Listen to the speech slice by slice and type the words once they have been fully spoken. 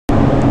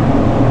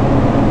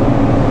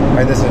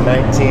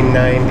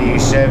1990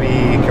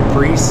 Chevy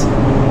Caprice.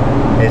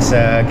 It's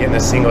getting a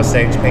single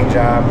stage paint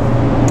job.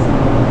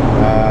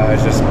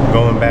 It's just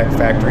going back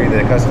factory.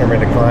 The customer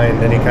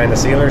declined any kind of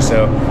sealer,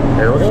 so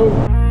here we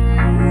go.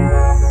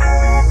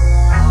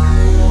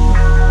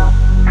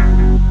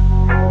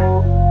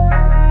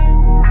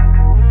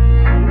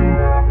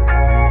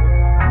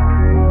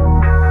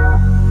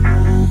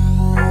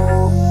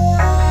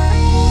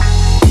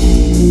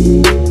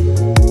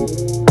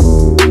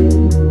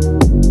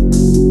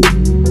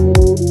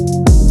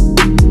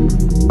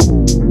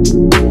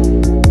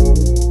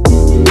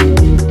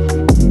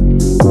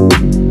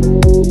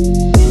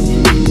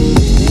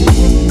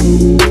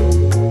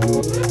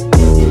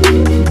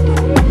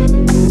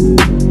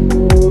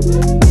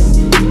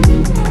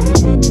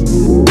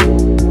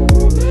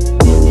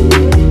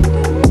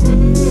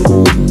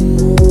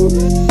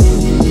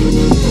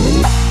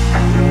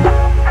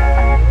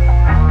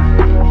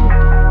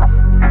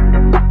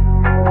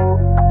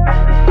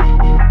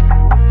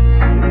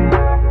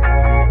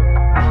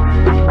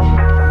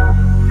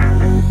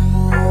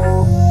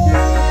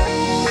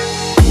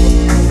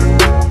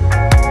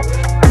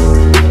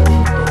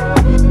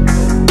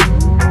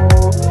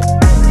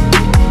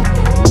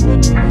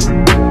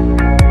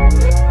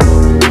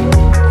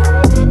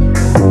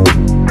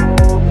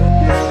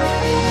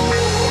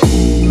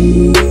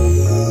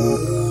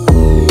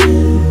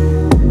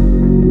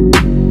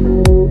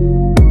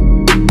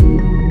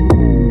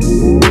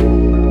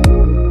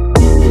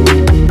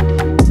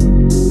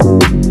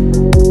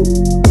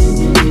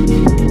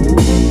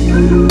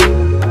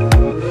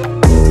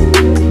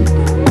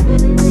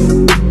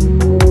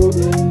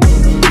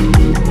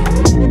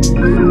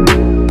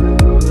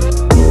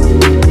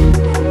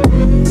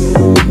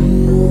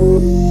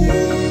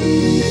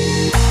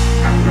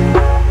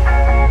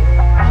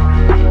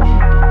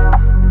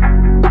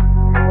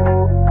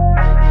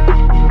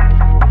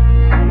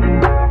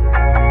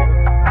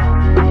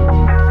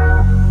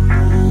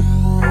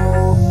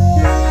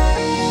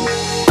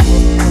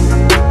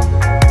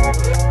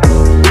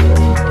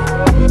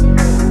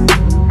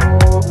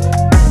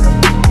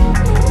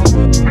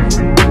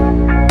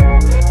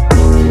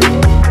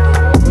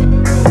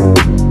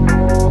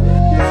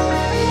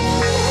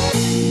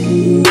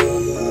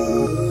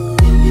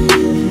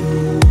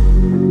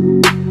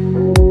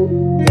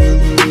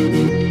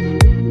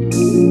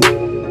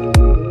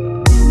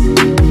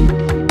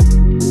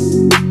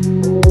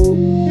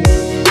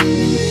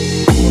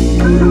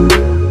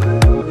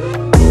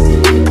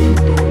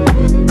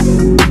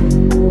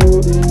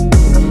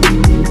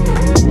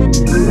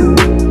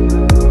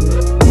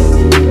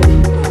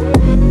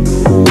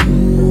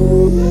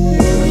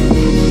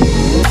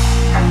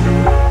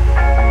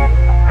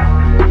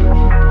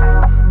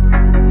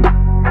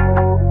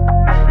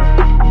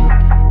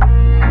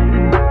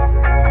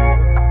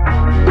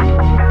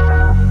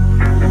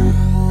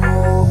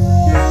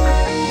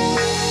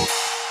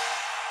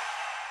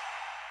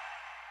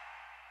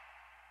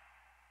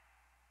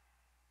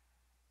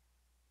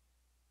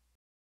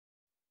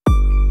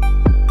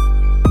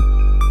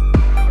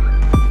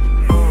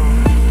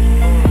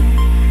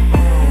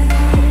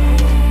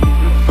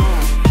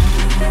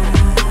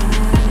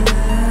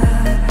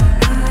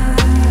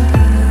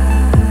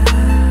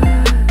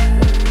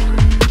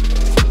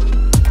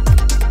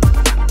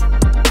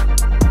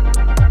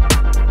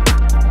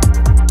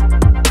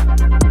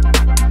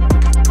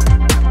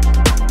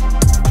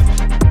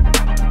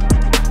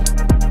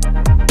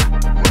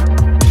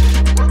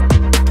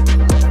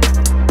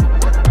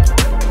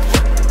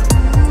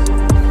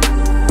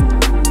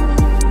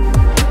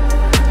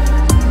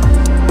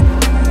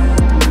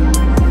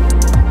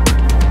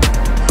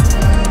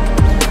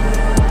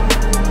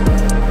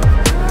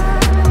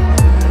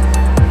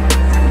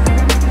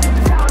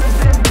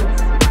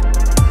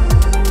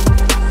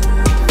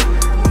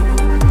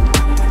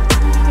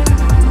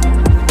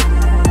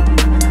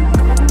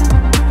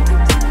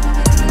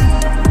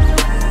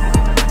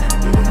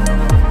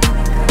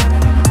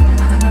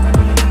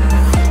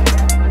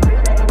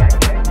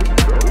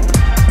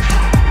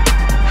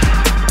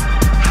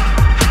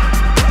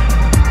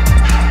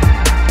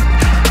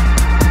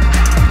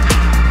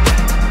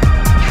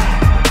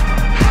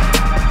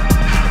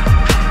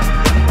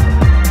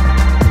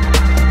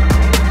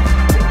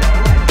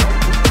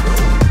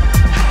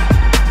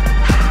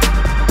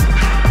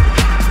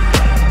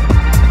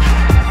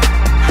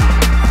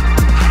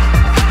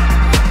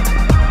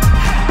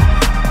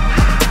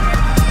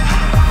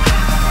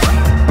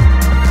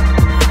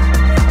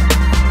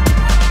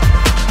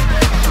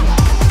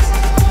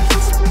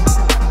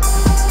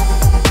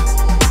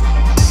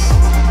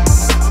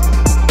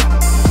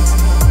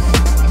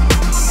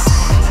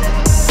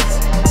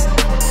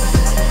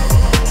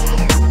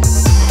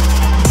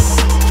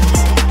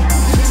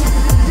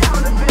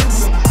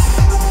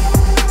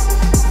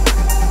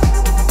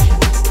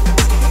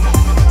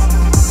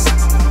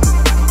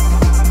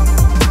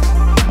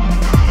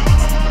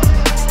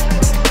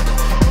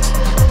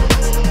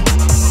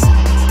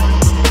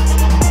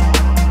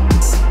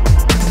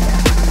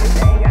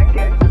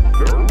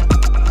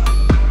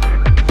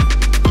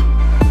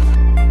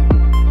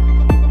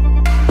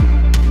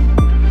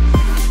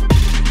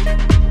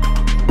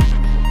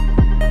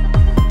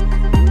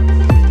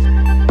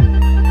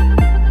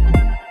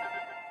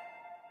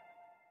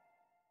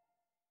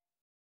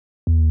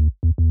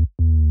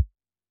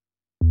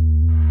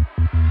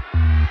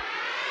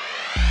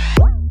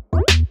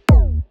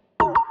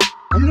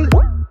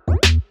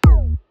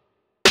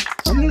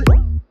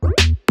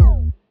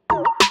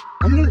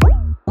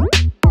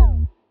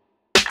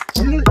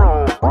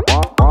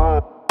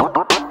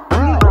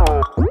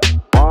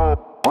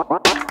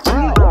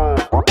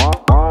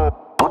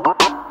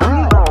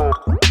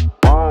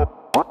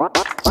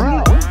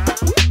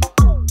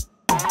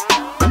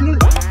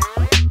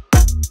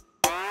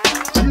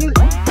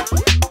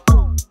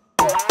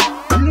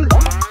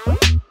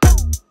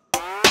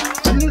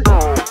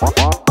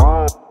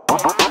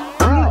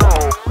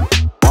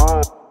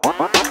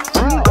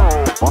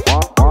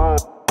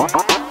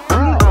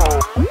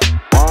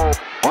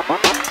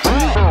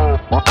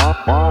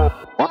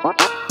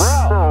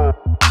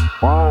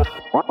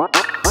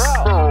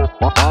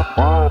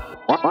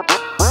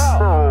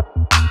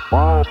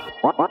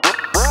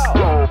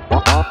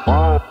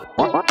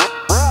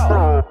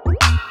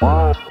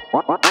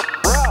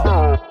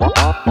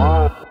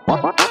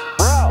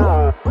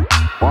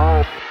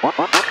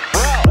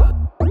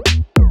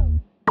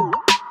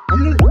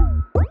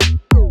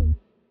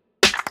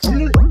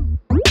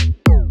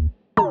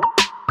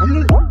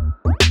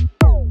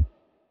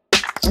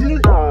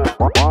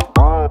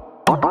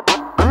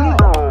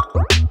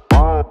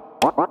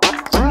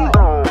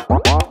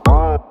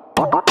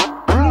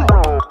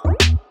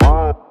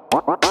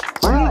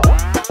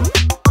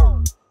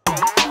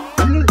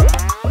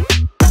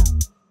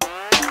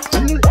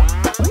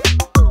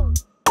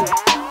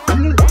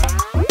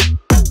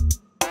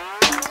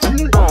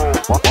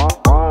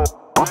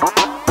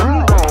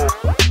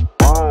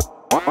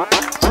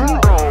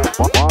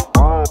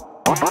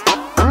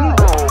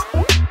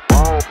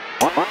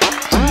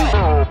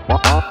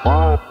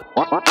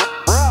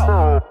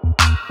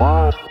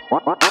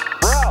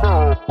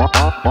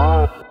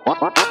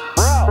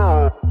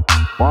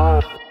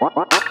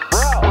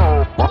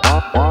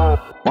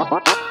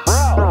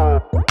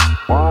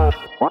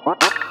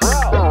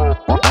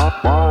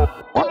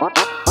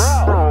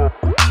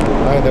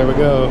 Alright, there we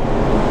go.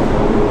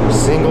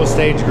 Single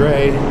stage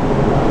gray.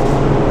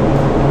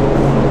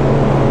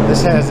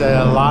 This has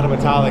a lot of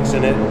metallics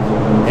in it,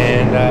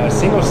 and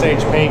single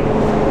stage paint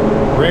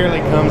rarely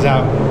comes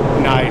out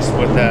nice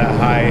with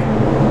high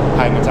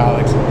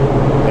metallics.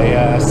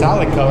 A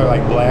solid color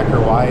like black or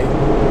white,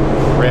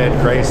 red,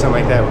 gray,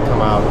 something like that would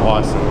come out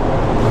awesome.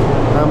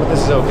 But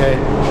this is okay.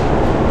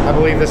 I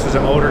believe this was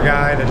an older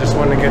guy that just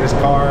wanted to get his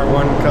car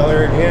one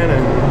color again,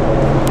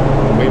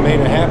 and we made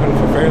it happen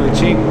for fairly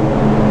cheap.